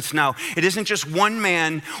presence now. It isn't just one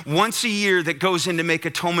man once a year that goes in to make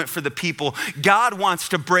atonement for the people. God wants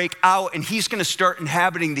to break out and he's going to start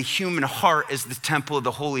inhabiting the human heart as the temple of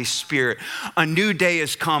the Holy Spirit. A new day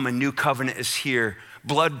has come, a new covenant is here.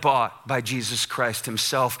 Blood bought by Jesus Christ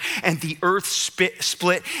himself. And the earth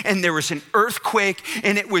split and there was an earthquake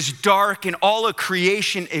and it was dark and all of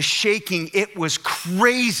creation is shaking. It was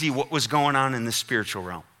crazy what was going on in the spiritual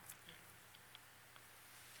realm.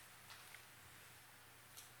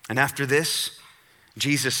 And after this,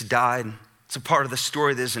 Jesus died. It's a part of the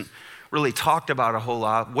story that isn't really talked about a whole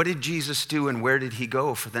lot. What did Jesus do and where did he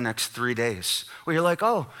go for the next 3 days? Well, you're like,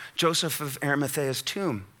 oh, Joseph of Arimathea's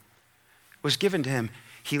tomb was given to him.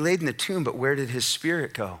 He laid in the tomb, but where did his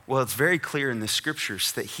spirit go? Well, it's very clear in the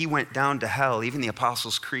scriptures that he went down to hell. Even the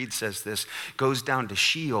Apostles' Creed says this, goes down to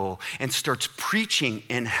Sheol and starts preaching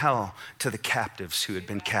in hell to the captives who had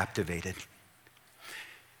been captivated.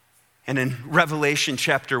 And in Revelation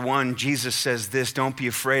chapter 1, Jesus says this, don't be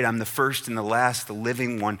afraid, I'm the first and the last, the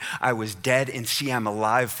living one. I was dead and see I'm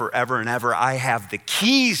alive forever and ever. I have the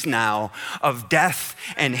keys now of death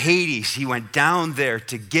and Hades. He went down there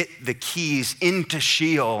to get the keys into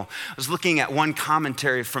Sheol. I was looking at one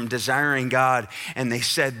commentary from Desiring God and they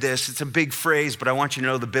said this, it's a big phrase, but I want you to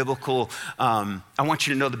know the biblical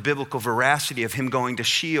veracity of him going to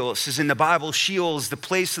Sheol. It says in the Bible, Sheol is the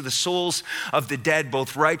place of the souls of the dead,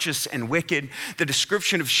 both righteous and and wicked. The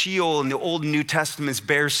description of Sheol in the Old and New Testaments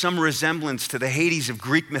bears some resemblance to the Hades of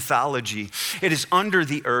Greek mythology. It is under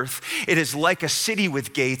the earth. It is like a city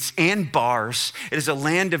with gates and bars. It is a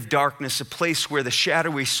land of darkness, a place where the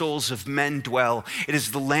shadowy souls of men dwell. It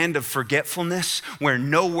is the land of forgetfulness, where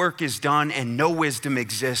no work is done and no wisdom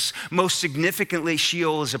exists. Most significantly,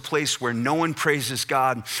 Sheol is a place where no one praises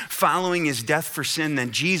God. Following his death for sin,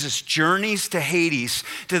 then Jesus journeys to Hades,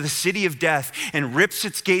 to the city of death, and rips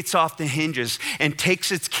its gates off the hinges and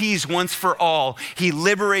takes its keys once for all. He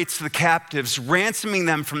liberates the captives, ransoming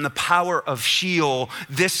them from the power of Sheol.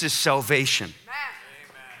 This is salvation.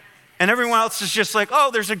 And everyone else is just like, oh,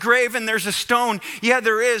 there's a grave and there's a stone. Yeah,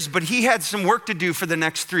 there is, but he had some work to do for the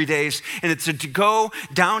next 3 days. And it's to go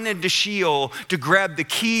down into Sheol to grab the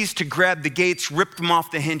keys, to grab the gates, rip them off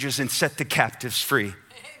the hinges, and set the captives free. Amen.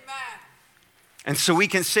 And so we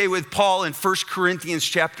can say with Paul in 1 Corinthians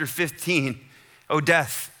chapter 15, oh,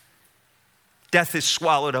 death is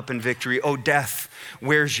swallowed up in victory. Oh, death,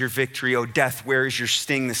 where's your victory? Oh, death, where is your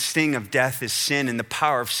sting? The sting of death is sin, and the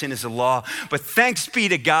power of sin is the law. But thanks be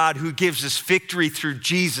to God who gives us victory through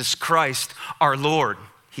Jesus Christ, our Lord.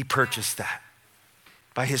 He purchased that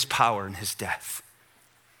by his power and his death.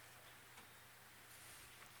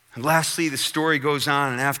 And lastly, the story goes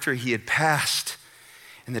on, and after he had passed,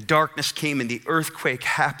 and the darkness came, and the earthquake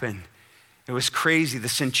happened. It was crazy. The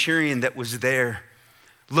centurion that was there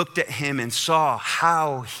looked at him and saw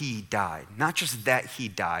how he died. Not just that he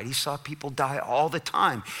died. He saw people die all the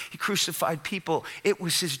time. He crucified people. It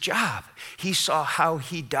was his job. He saw how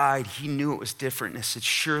he died. He knew it was different and said,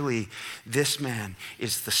 surely this man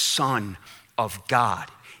is the Son of God.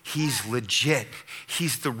 He's legit.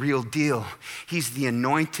 He's the real deal. He's the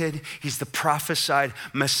anointed. He's the prophesied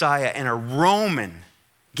Messiah. And a Roman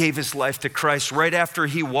gave his life to Christ right after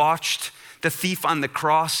he watched the thief on the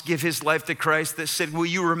cross give his life to Christ, that said, will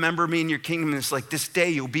you remember me in your kingdom? And it's like, this day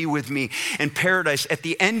you'll be with me in paradise. At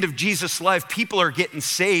the end of Jesus' life, people are getting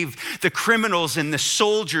saved. The criminals and the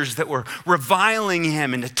soldiers that were reviling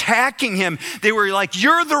him and attacking him, they were like,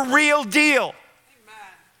 you're the real deal.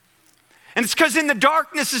 And it's because in the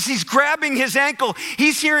darkness, as he's grabbing his ankle,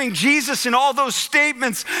 he's hearing Jesus in all those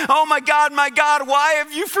statements. Oh my God, why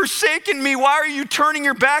have you forsaken me? Why are you turning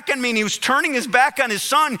your back on me? And he was turning his back on his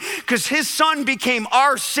son because his son became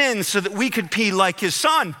our sin so that we could be like his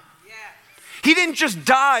son. Yes. He didn't just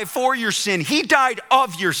die for your sin. He died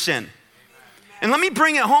of your sin. Amen. And let me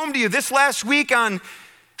bring it home to you. This last week on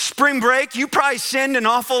spring break, you probably sinned an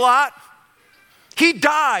awful lot. He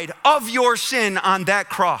died of your sin on that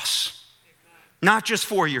cross. Not just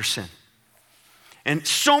for your sin. And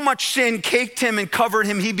so much sin caked him and covered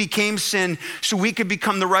him, he became sin so we could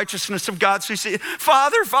become the righteousness of God. So he said,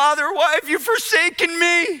 Father, why have you forsaken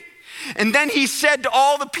me? And then he said to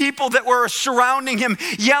all the people that were surrounding him,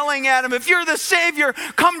 yelling at him, if you're the Savior,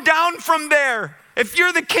 come down from there. If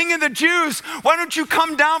you're the King of the Jews, why don't you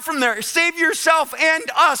come down from there? Save yourself and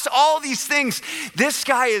us, all these things. This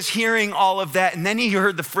guy is hearing all of that. And then he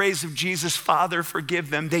heard the phrase of Jesus, Father, forgive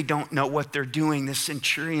them. They don't know what they're doing. The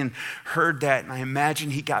centurion heard that. And I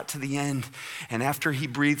imagine he got to the end. And after he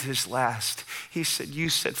breathed his last, he said, you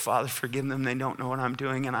said, Father, forgive them. They don't know what I'm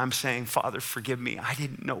doing. And I'm saying, Father, forgive me. I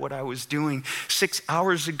didn't know what I was doing. 6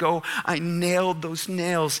 hours ago, I nailed those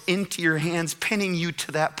nails into your hands, pinning you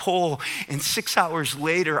to that pole. And 6 hours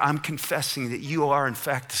later, I'm confessing that you are, in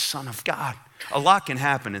fact, the Son of God. A lot can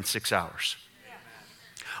happen in 6 hours.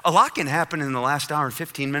 A lot can happen in the last hour and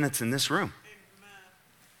 15 minutes in this room.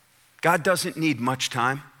 God doesn't need much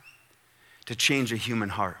time to change a human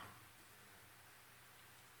heart.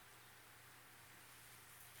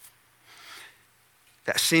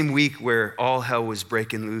 That same week where all hell was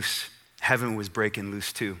breaking loose, heaven was breaking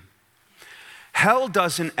loose too. Hell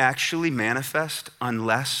doesn't actually manifest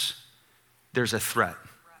unless there's a threat.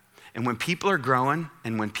 And when people are growing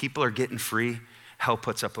and when people are getting free, hell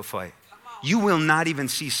puts up a fight. You will not even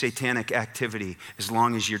see satanic activity as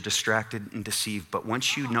long as you're distracted and deceived. But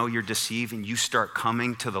once you know you're deceived and you start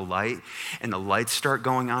coming to the light and the lights start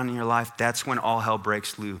going on in your life, that's when all hell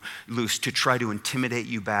breaks loose to try to intimidate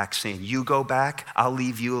you back, saying, you go back, I'll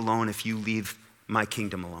leave you alone if you leave my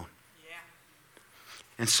kingdom alone.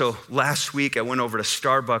 And so last week I went over to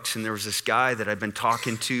Starbucks and there was this guy that I've been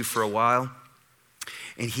talking to for a while.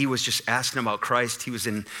 And he was just asking about Christ. He was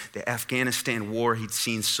in the Afghanistan war. He'd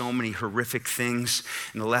seen so many horrific things.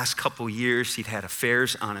 In the last couple years, he'd had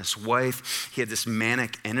affairs on his wife. He had this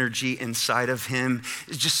manic energy inside of him.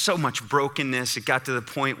 It's just so much brokenness. It got to the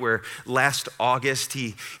point where last August,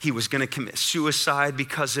 he was going to commit suicide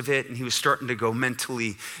because of it. And he was starting to go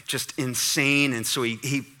mentally just insane. And so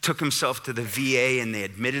he took himself to the VA, and they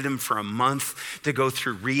admitted him for a month to go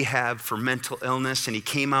through rehab for mental illness. And he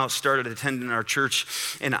came out, started attending our church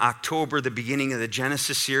in October, the beginning of the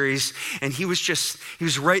Genesis series. And he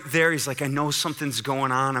was right there. He's like, I know something's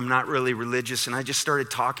going on. I'm not really religious. And I just started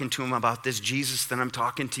talking to him about this Jesus that I'm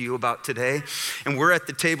talking to you about today. And we're at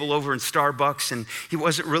the table over in Starbucks, and it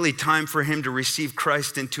wasn't really time for him to receive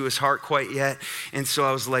Christ into his heart quite yet. And so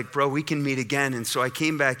I was like, bro, we can meet again. And so I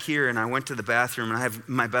came back here, and I went to the bathroom, and I have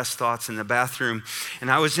my best thoughts in the bathroom. And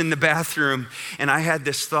I was in the bathroom, and I had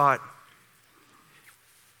this thought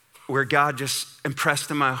where God just impressed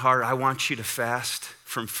in my heart, I want you to fast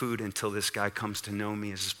from food until this guy comes to know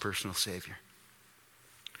me as his personal Savior.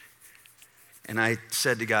 And I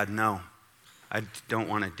said to God, no, I don't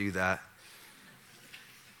want to do that.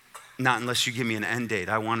 Not unless you give me an end date.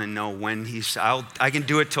 I want to know when I can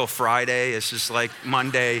do it till Friday. It's just like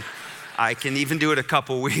Monday. I can even do it a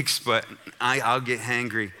couple weeks, but I'll get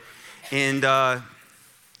hangry. And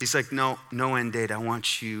he's like, no end date. I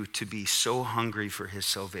want you to be so hungry for his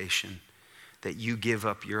salvation that you give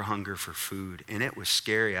up your hunger for food. And it was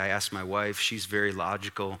scary. I asked my wife, she's very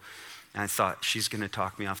logical, and I thought she's going to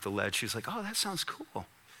talk me off the ledge. She's like, oh, that sounds cool.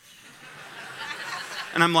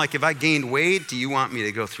 And I'm like, if I gained weight, do you want me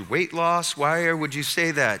to go through weight loss? Why would you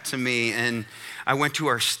say that to me? And I went to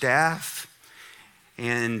our staff,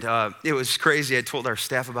 and it was crazy. I told our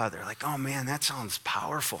staff about it. They're like, oh man, that sounds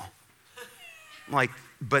powerful. I'm like,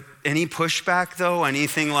 but any pushback though?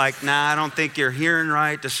 Anything like, nah, I don't think you're hearing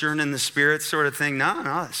right, discerning the spirit sort of thing?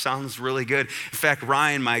 No, it sounds really good. In fact,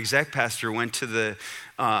 Ryan, my exec pastor, went to the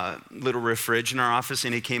little fridge in our office,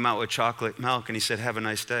 and he came out with chocolate milk, and he said, have a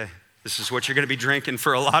nice day. This is what you're going to be drinking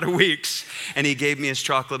for a lot of weeks. And he gave me his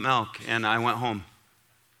chocolate milk, and I went home.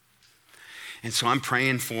 And so I'm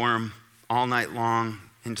praying for him all night long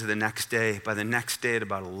into the next day. By the next day at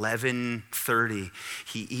about 11:30,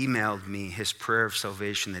 he emailed me his prayer of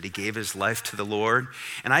salvation, that he gave his life to the Lord.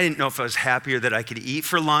 And I didn't know if I was happier that I could eat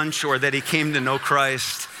for lunch or that he came to know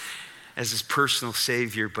Christ as his personal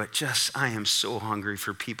Savior. But just, I am so hungry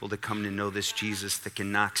for people to come to know this Jesus that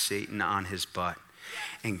can knock Satan on his butt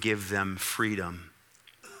and give them freedom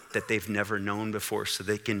that they've never known before, so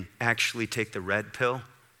they can actually take the red pill.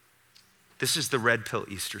 This is the red pill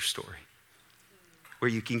Easter story, where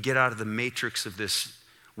you can get out of the matrix of this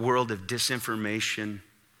world of disinformation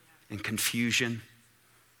and confusion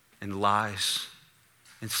and lies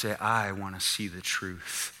and say, I want to see the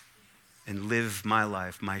truth and live my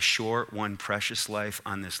life, my short, one precious life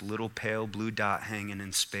on this little pale blue dot hanging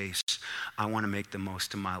in space. I want to make the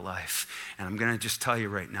most of my life. And I'm going to just tell you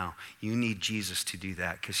right now, you need Jesus to do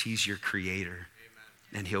that, because he's your creator.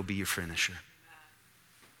 Amen. And he'll be your finisher.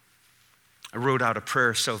 I wrote out a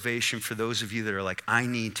prayer of salvation for those of you that are like, I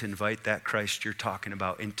need to invite that Christ you're talking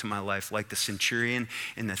about into my life, like the centurion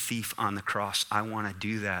and the thief on the cross. I want to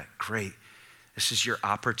do that. Great. This is your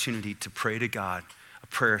opportunity to pray to God a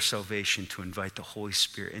prayer of salvation, to invite the Holy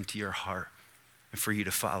Spirit into your heart and for you to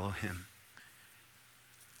follow him.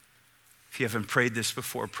 If you haven't prayed this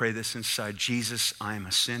before, pray this inside. Jesus, I am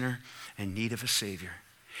a sinner in need of a Savior,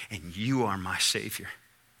 and you are my Savior.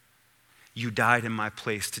 You died in my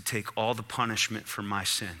place to take all the punishment for my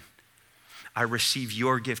sin. I receive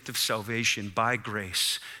your gift of salvation by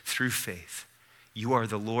grace through faith. You are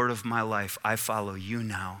the Lord of my life. I follow you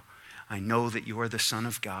now. I know that you are the Son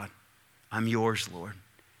of God. I'm yours, Lord.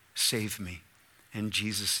 Save me. In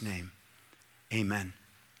Jesus' name, amen.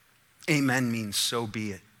 Amen means so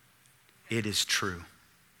be it. It is true.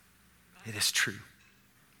 It is true.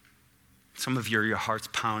 Some of your heart's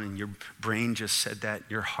pounding, your brain just said that,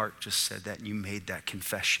 your heart just said that, and you made that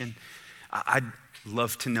confession. I'd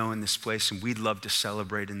love to know in this place, and we'd love to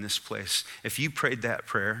celebrate in this place. If you prayed that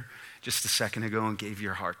prayer just a second ago and gave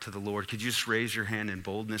your heart to the Lord, could you just raise your hand in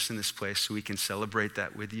boldness in this place so we can celebrate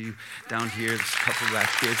that with you? Down here, there's a couple back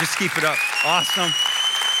here. Just keep it up. Awesome.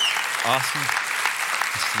 Awesome.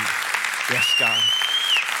 Yes, God.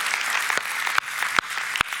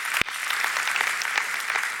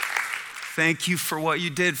 Thank you for what you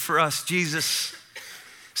did for us, Jesus.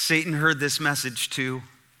 Satan heard this message too.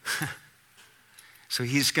 So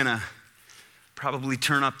he's gonna probably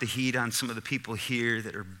turn up the heat on some of the people here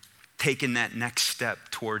that are taking that next step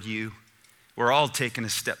toward you. We're all taking a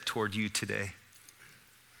step toward you today.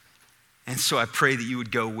 And so I pray that you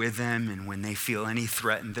would go with them, and when they feel any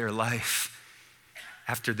threat in their life,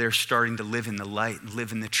 after they're starting to live in the light and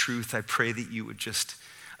live in the truth, I pray that you would just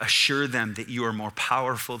assure them that you are more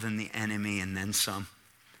powerful than the enemy and then some,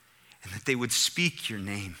 and that they would speak your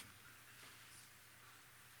name,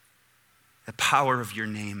 the power of your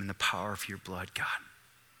name and the power of your blood, God.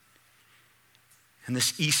 And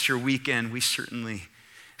this Easter weekend, we certainly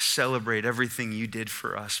celebrate everything you did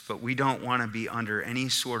for us, but we don't want to be under any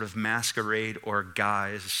sort of masquerade or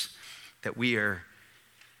guise that we are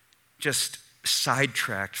just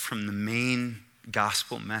sidetracked from the main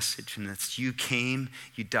gospel message, and that's you came,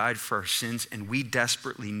 you died for our sins, and we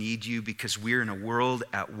desperately need you because we're in a world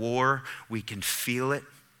at war. We can feel it,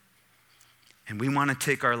 and we want to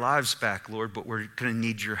take our lives back, Lord, but we're going to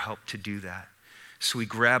need your help to do that. So we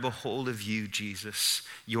grab a hold of you, Jesus,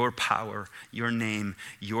 your power, your name,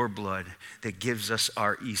 your blood that gives us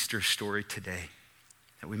our Easter story today,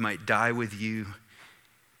 that we might die with you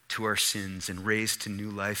to our sins and raise to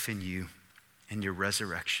new life in you and your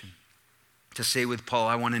resurrection. To say with Paul,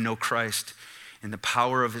 I want to know Christ and the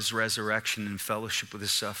power of his resurrection and fellowship with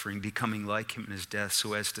his suffering, becoming like him in his death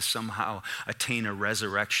so as to somehow attain a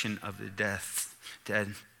resurrection of the dead.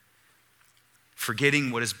 Forgetting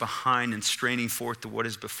what is behind and straining forth to what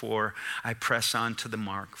is before, I press on to the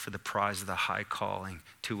mark for the prize of the high calling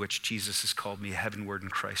to which Jesus has called me heavenward in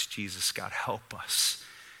Christ Jesus. God, help us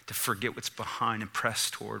to forget what's behind and press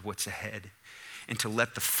toward what's ahead, and to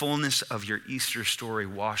let the fullness of your Easter story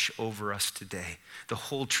wash over us today, the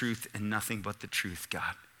whole truth and nothing but the truth,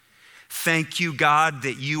 God. Thank you, God,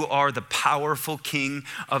 that you are the powerful King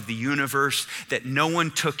of the universe, that no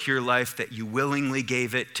one took your life, that you willingly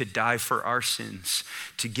gave it to die for our sins,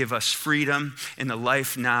 to give us freedom in the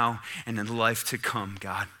life now and in the life to come,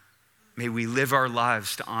 God. May we live our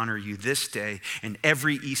lives to honor you this day and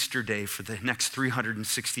every Easter day for the next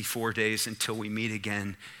 364 days until we meet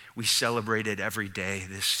again. We celebrate it every day.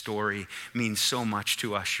 This story means so much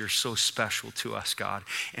to us. You're so special to us, God.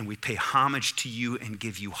 And we pay homage to you and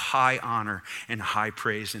give you high honor and high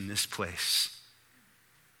praise in this place.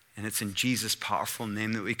 And it's in Jesus' powerful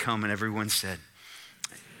name that we come. And everyone said,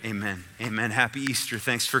 amen. Amen. Happy Easter.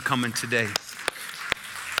 Thanks for coming today.